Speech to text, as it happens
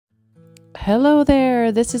Hello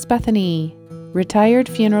there, this is Bethany, retired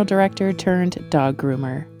funeral director turned dog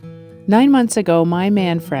groomer. 9 months ago, my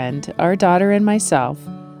man friend, our daughter and myself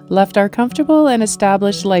left our comfortable and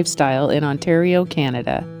established lifestyle in Ontario,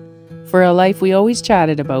 Canada, for a life we always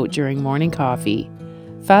chatted about during morning coffee,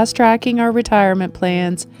 fast-tracking our retirement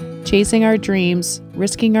plans, chasing our dreams,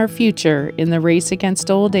 risking our future in the race against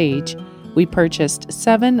old age. We purchased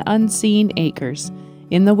 7 unseen acres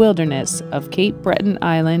in the wilderness of Cape Breton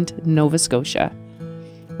Island, Nova Scotia.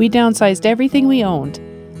 We downsized everything we owned,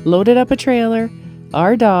 loaded up a trailer,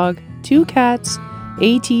 our dog, 2 cats,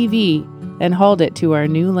 ATV, and hauled it to our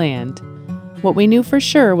new land. What we knew for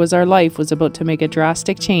sure was our life was about to make a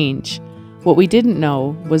drastic change. What we didn't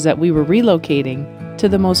know was that we were relocating to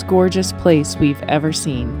the most gorgeous place we've ever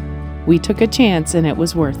seen. We took a chance and it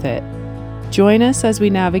was worth it. Join us as we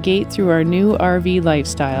navigate through our new RV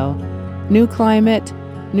lifestyle. New climate,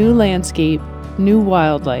 new landscape, new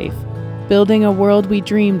wildlife, building a world we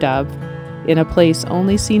dreamed of in a place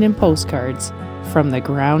only seen in postcards from the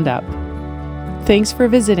ground up. Thanks for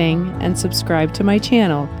visiting and subscribe to my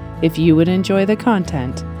channel if you would enjoy the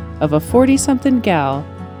content of a 40-something gal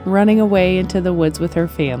running away into the woods with her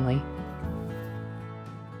family.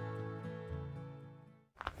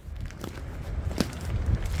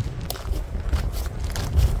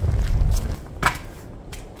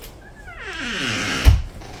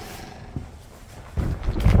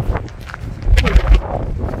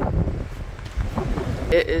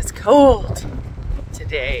 It is cold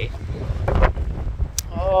today.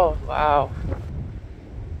 Oh, wow.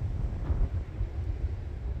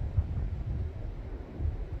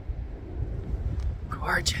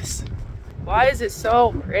 Gorgeous. Why is it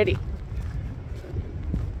so pretty?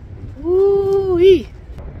 Woo-wee.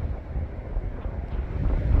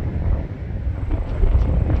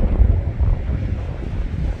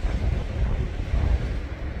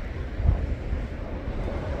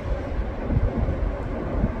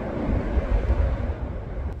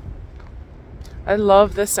 I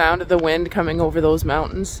love the sound of the wind coming over those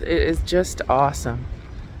mountains. It is just awesome.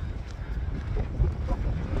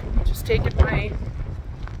 Just taking my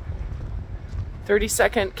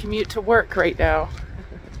 30-second commute to work right now.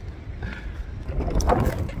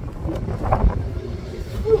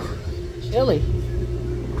 Whew, chilly.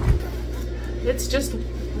 It's just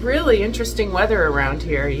really interesting weather around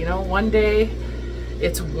here. You know, one day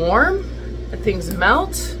it's warm, things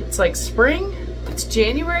melt, it's like spring, it's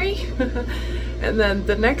January. And then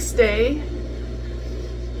the next day,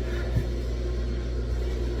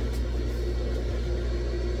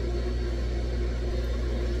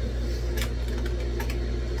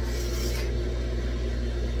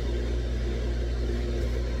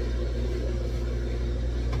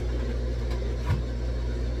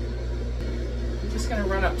 I'm just gonna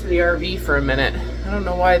run up to the RV for a minute. I don't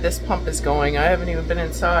know why this pump is going. I haven't even been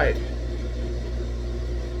inside.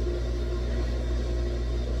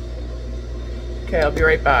 Okay, I'll be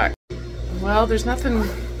right back. Well, there's nothing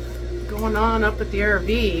going on up at the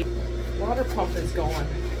RV. Water pump is going.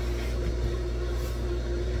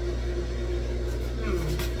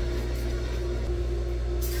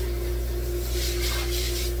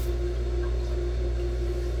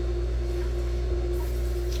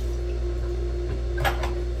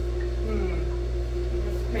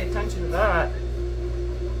 Pay attention to that.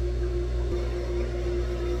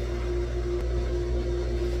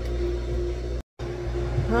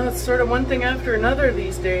 Well, it's sort of one thing after another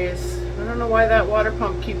these days. I don't know why that water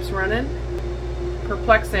pump keeps running.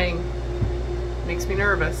 Perplexing. Makes me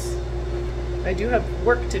nervous. I do have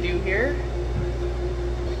work to do here.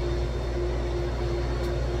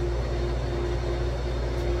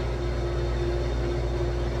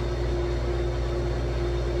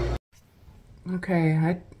 Okay,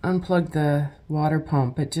 I unplugged the water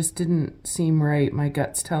pump. It just didn't seem right. My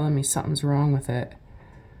gut's telling me something's wrong with it.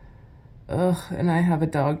 Ugh, and I have a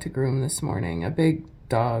dog to groom this morning, a big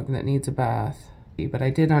dog that needs a bath. But I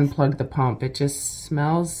did unplug the pump. It just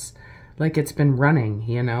smells like it's been running,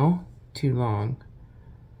 you know, too long.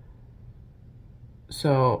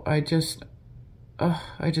 So I just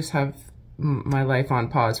have my life on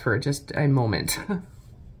pause for just a moment.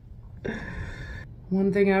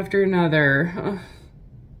 One thing after another.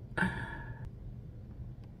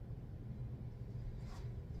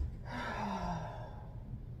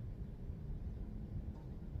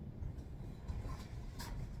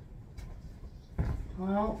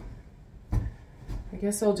 Well, I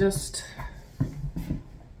guess I'll just,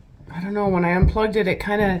 I don't know, when I unplugged it,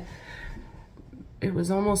 it was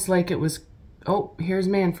almost like it was, oh, here's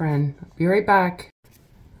man friend. Be right back.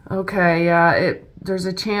 Okay, there's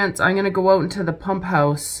a chance I'm gonna go out into the pump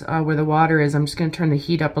house where the water is. I'm just gonna turn the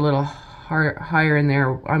heat up a little higher in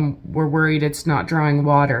there, we're worried it's not drawing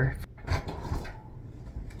water.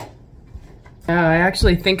 I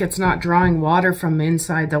actually think it's not drawing water from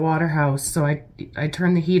inside the water house, so I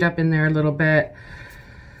turned the heat up in there a little bit.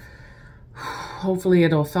 Hopefully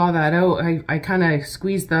it'll thaw that out. I kind of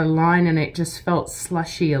squeezed the line and it just felt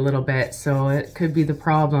slushy a little bit, so it could be the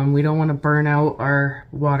problem. We don't want to burn out our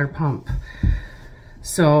water pump.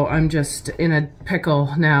 So I'm just in a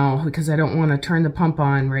pickle now because I don't want to turn the pump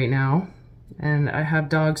on right now. And I have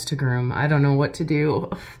dogs to groom. I don't know what to do.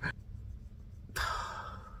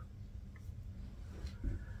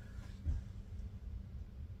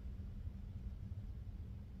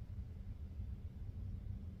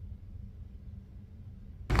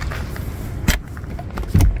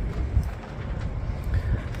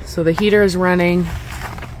 So the heater is running.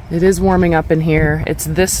 It is warming up in here. It's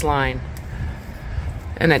this line.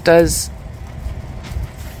 And it does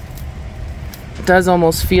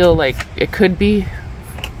almost feel like it could be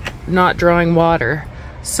not drawing water.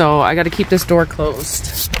 So I got to keep this door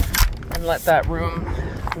closed and let that room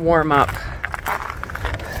warm up.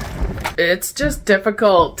 It's just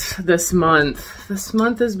difficult this month. This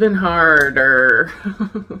month has been harder.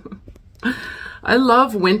 I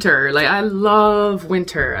love winter. Like, I love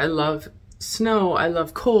winter. I love snow. I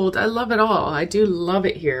love cold. I love it all. I do love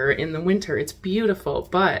it here in the winter. It's beautiful,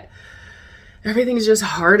 but everything's just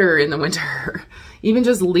harder in the winter. Even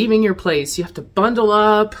just leaving your place, you have to bundle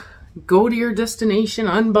up, go to your destination,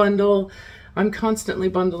 unbundle. I'm constantly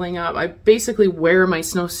bundling up. I basically wear my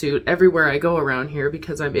snowsuit everywhere I go around here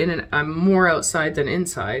because I'm more outside than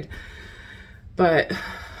inside. But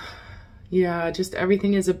yeah, just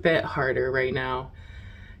everything is a bit harder right now.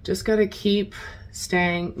 Just gotta keep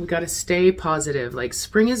staying, we gotta stay positive. Like,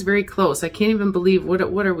 spring is very close. I can't even believe, what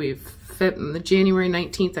are we, January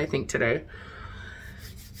 19th, I think, today.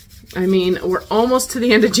 I mean, we're almost to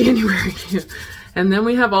the end of January. And then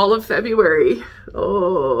we have all of February.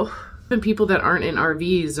 Oh, and people that aren't in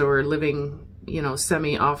RVs or living, you know,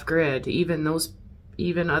 semi off grid, even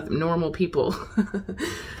other normal people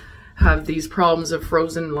have these problems of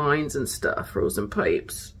frozen lines and stuff, frozen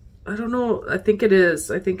pipes. I don't know, I think it is.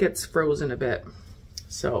 I think it's frozen a bit.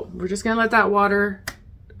 So we're just gonna let that water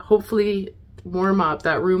hopefully warm up,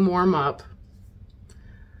 that room warm up.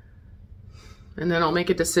 And then I'll make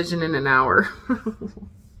a decision in an hour.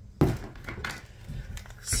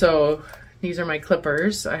 So these are my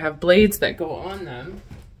clippers. I have blades that go on them.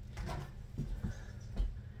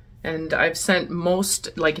 And I've sent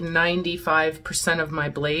most, like 95% of my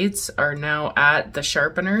blades are now at the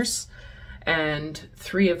sharpeners and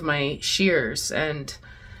 3 of my shears. And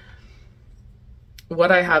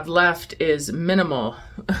what I have left is minimal.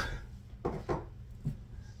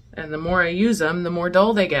 And the more I use them, the more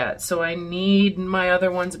dull they get. So I need my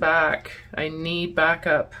other ones back. I need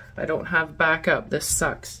backup. I don't have backup. This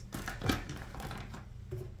sucks.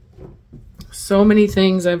 So many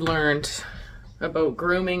things I've learned about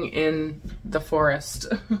grooming in the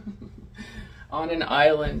forest on an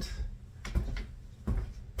island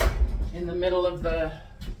in the middle of the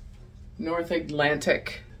North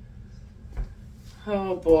Atlantic.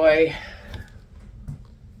 Oh boy.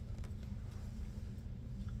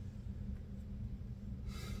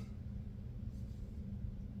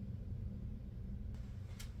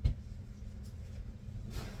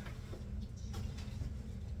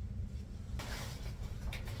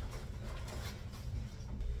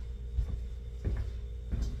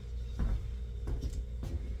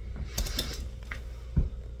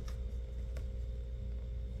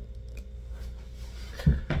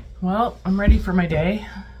 Well, I'm ready for my day.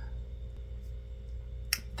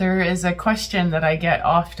 There is a question that I get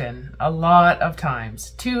often, a lot of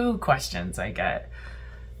times. 2 questions I get.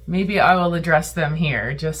 Maybe I will address them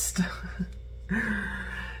here, just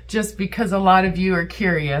because a lot of you are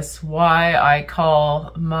curious why I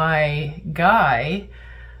call my guy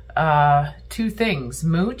 2 things,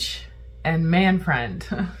 mooch and man friend.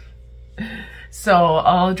 So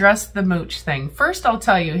I'll address the mooch thing. First, I'll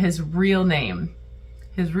tell you his real name.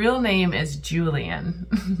 His real name is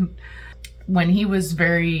Julian. When he was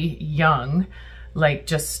very young, like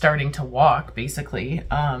just starting to walk, basically,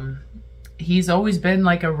 he's always been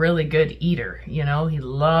like a really good eater, you know? He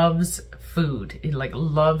loves food. He like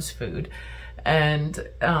loves food. And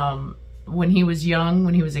when he was young,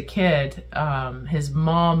 when he was a kid, his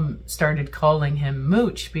mom started calling him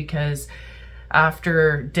Mooch because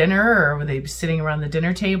after dinner, or they'd be sitting around the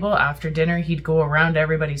dinner table, after dinner, he'd go around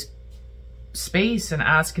everybody's space and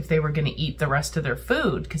ask if they were going to eat the rest of their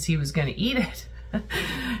food because he was going to eat it.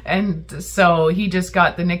 And so he just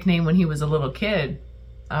got the nickname when he was a little kid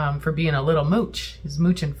for being a little mooch. He's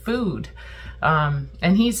mooching food.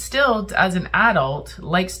 And he's still, as an adult,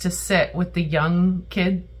 likes to sit with the young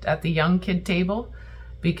kid at the young kid table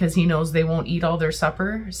because he knows they won't eat all their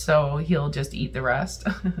supper, so he'll just eat the rest.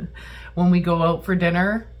 When we go out for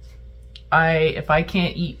dinner, if I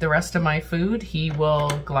can't eat the rest of my food, he will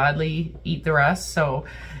gladly eat the rest. So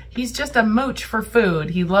he's just a mooch for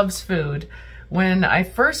food. He loves food. When I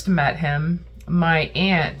first met him, my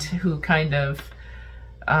aunt, who kind of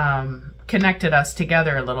connected us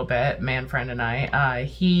together a little bit, man friend and I,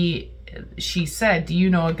 she said, do you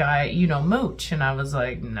know a guy, you know Mooch? And I was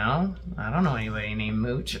like, no, I don't know anybody named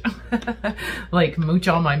Mooch. Like Mooch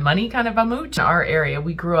all my money kind of a Mooch. In our area,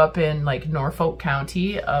 we grew up in like Norfolk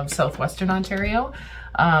County of southwestern Ontario.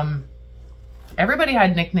 Everybody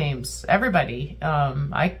had nicknames, everybody.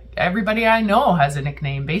 Everybody I know has a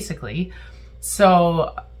nickname basically.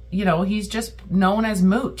 So, you know, he's just known as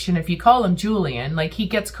Mooch. And if you call him Julian, like he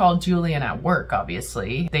gets called Julian at work,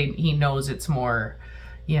 obviously. He knows it's more,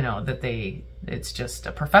 you know, that it's just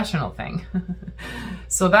a professional thing.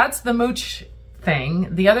 So that's the Mooch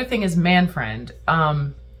thing. The other thing is man friend.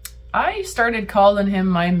 I started calling him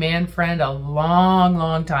my man friend a long,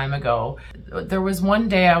 long time ago. There was one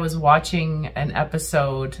day I was watching an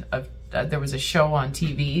episode of, there was a show on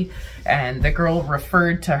TV and the girl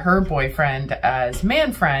referred to her boyfriend as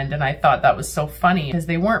man friend. And I thought that was so funny because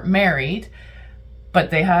they weren't married,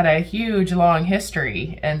 but they had a huge long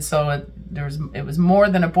history. And so it was more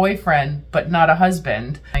than a boyfriend, but not a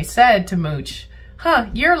husband. I said to Mooch, huh,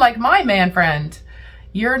 you're like my man friend.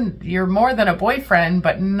 You're more than a boyfriend,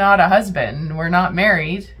 but not a husband. We're not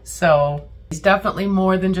married. So he's definitely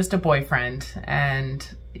more than just a boyfriend. And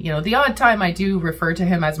you know, the odd time I do refer to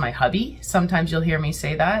him as my hubby. Sometimes you'll hear me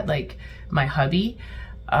say that, like my hubby.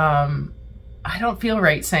 I don't feel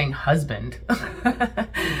right saying husband.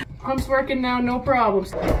 Pump's working now, no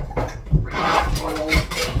problems.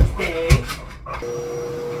 Okay.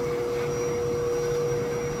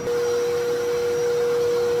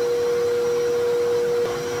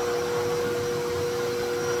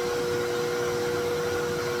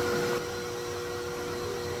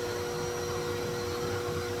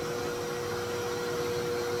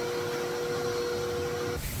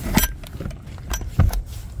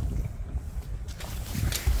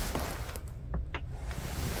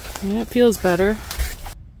 Yeah, it feels better.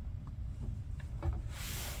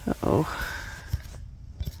 Uh-oh.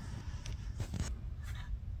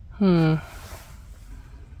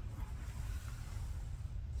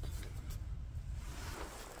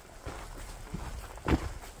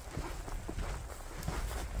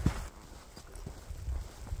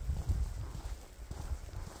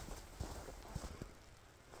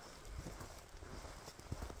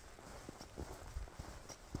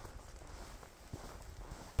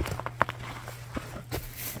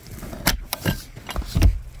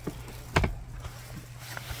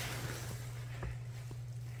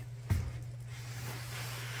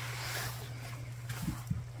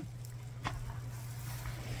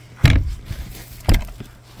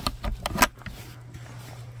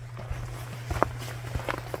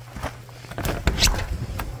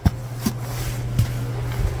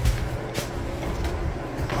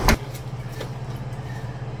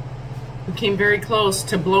 Came very close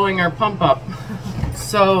to blowing our pump up.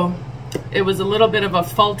 So it was a little bit of a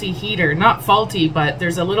faulty heater. Not faulty, but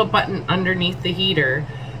there's a little button underneath the heater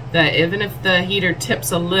that even if the heater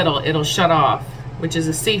tips a little, it'll shut off, which is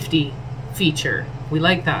a safety feature. We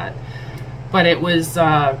like that. But it was,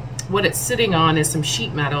 what it's sitting on is some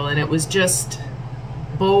sheet metal, and it was just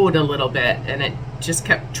bowed a little bit, and it just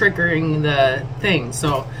kept triggering the thing.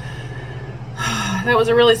 So that was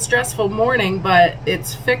a really stressful morning, but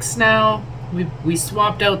it's fixed now. We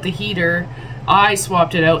swapped out the heater. I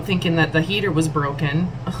swapped it out thinking that the heater was broken.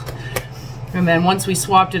 And then once we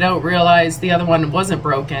swapped it out, realized the other one wasn't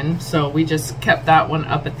broken. So we just kept that one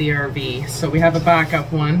up at the RV. So we have a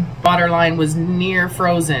backup one. Water line was near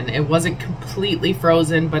frozen. It wasn't completely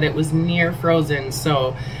frozen, but it was near frozen.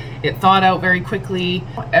 So it thawed out very quickly.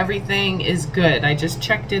 Everything is good. I just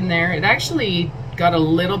checked in there. It actually got a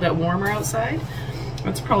little bit warmer outside.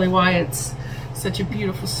 That's probably why it's such a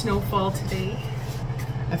beautiful snowfall today.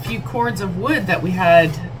 A few cords of wood that we had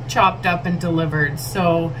chopped up and delivered.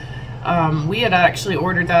 So we had actually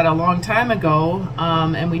ordered that a long time ago,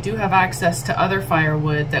 and we do have access to other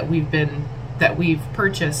firewood that we've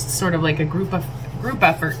purchased, sort of like a group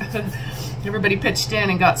effort. Everybody pitched in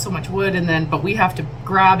and got so much wood, but we have to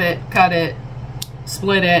grab it, cut it,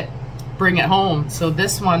 split it, bring it home. So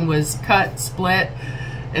this one was cut, split,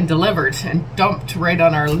 and delivered and dumped right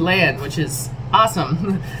on our land, which is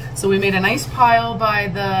Awesome. So we made a nice pile by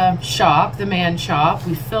the shop, the man shop.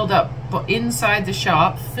 We filled up inside the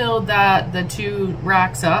shop, filled the 2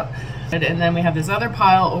 racks up, and then we have this other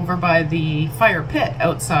pile over by the fire pit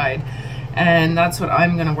outside. And that's what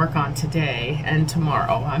I'm gonna work on today and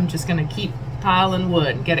tomorrow. I'm just gonna keep piling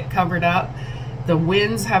wood, get it covered up. The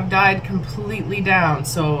winds have died completely down,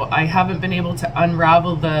 so I haven't been able to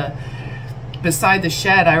unravel beside the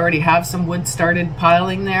shed. I already have some wood started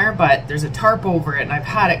piling there, but there's a tarp over it, and I've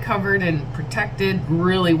had it covered and protected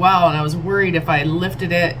really well, and I was worried if I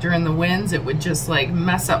lifted it during the winds, it would just like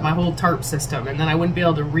mess up my whole tarp system, and then I wouldn't be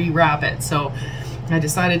able to rewrap it. So I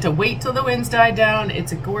decided to wait till the winds died down.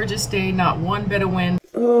 It's a gorgeous day, not one bit of wind.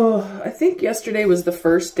 Oh, I think yesterday was the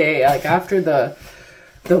first day, like after the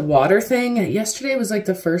water thing. Yesterday was like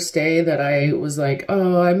the first day that I was like,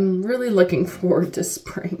 oh, I'm really looking forward to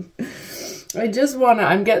spring.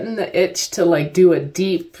 I'm getting the itch to like do a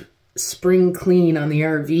deep spring clean on the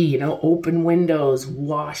RV, you know, open windows,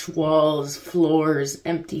 wash walls, floors,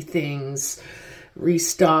 empty things,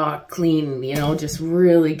 restock, clean, you know, just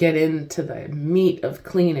really get into the meat of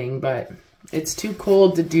cleaning, but it's too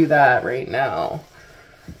cold to do that right now.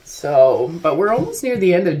 So, but we're almost near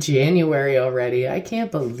the end of January already. I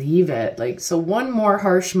can't believe it. Like, so one more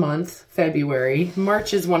harsh month, February.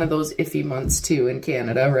 March is one of those iffy months too in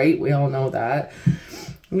Canada, right? We all know that.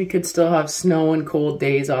 We could still have snow and cold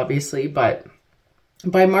days, obviously, but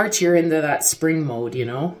by March you're into that spring mode, you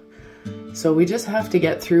know? So we just have to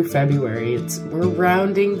get through February. We're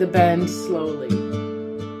rounding the bend slowly.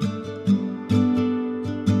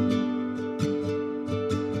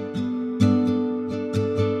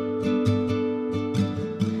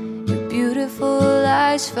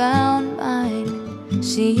 Eyes found mine,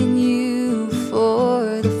 seeing you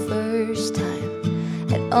for the first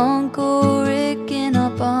time at Uncle Rick and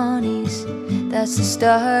Aunt Bonnie's. That's the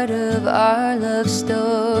start of our love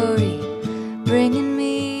story, bringing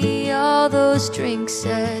me all those drinks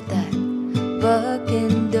at that Buck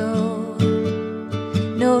and Door.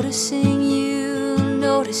 Noticing you,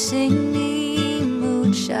 noticing me,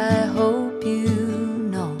 Mooch, I hope you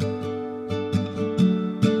know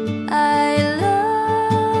I love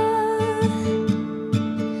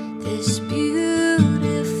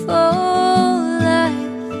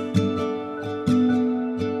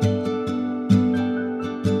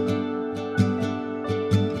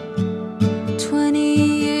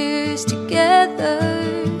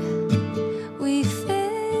we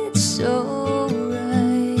fit so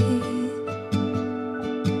right.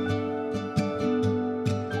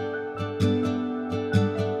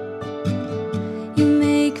 You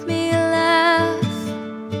make me laugh,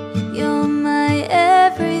 you're my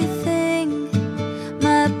everything,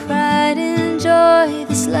 my pride and joy,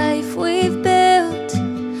 this life we've built,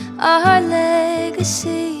 our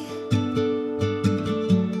legacy.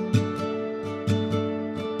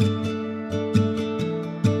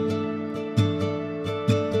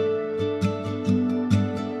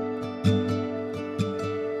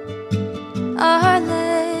 Our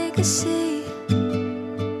legacy.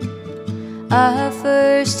 Our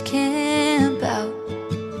first camp out,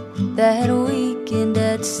 that weekend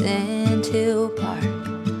at Sand Hill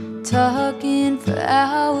Park, talking for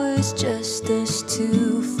hours, just us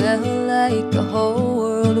two, felt like the whole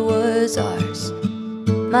world was ours.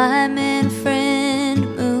 My man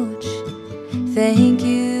friend Mooch, thank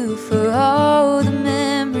you for all the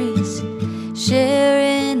memories,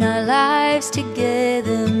 sharing our lives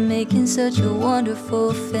together, making such a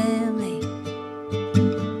wonderful family.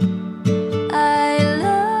 I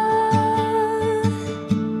love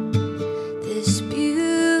this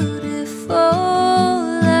beautiful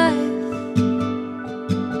life.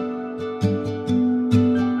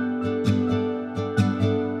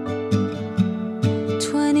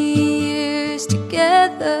 20 years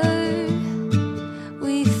together,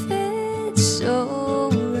 we fit so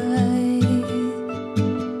right.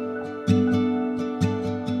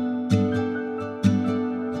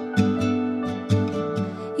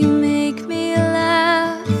 You make me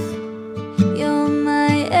laugh, you're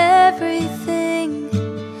my everything,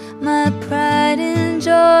 my pride and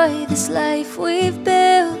joy, this life we've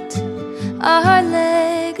built, our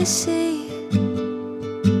legacy.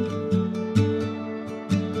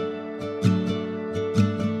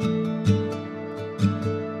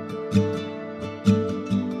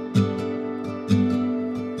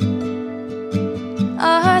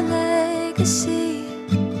 Our legacy.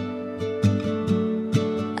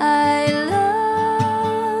 I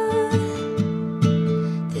love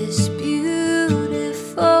this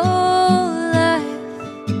beautiful life.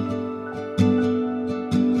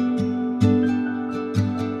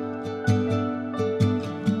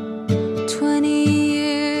 20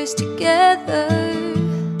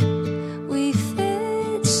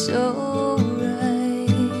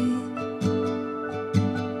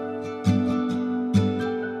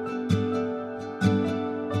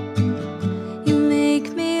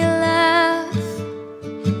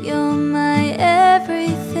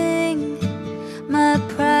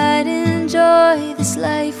 enjoy this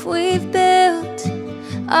life we've built,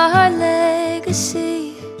 our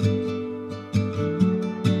legacy.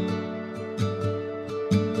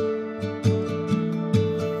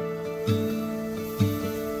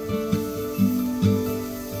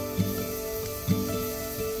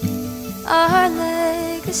 Our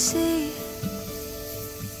legacy.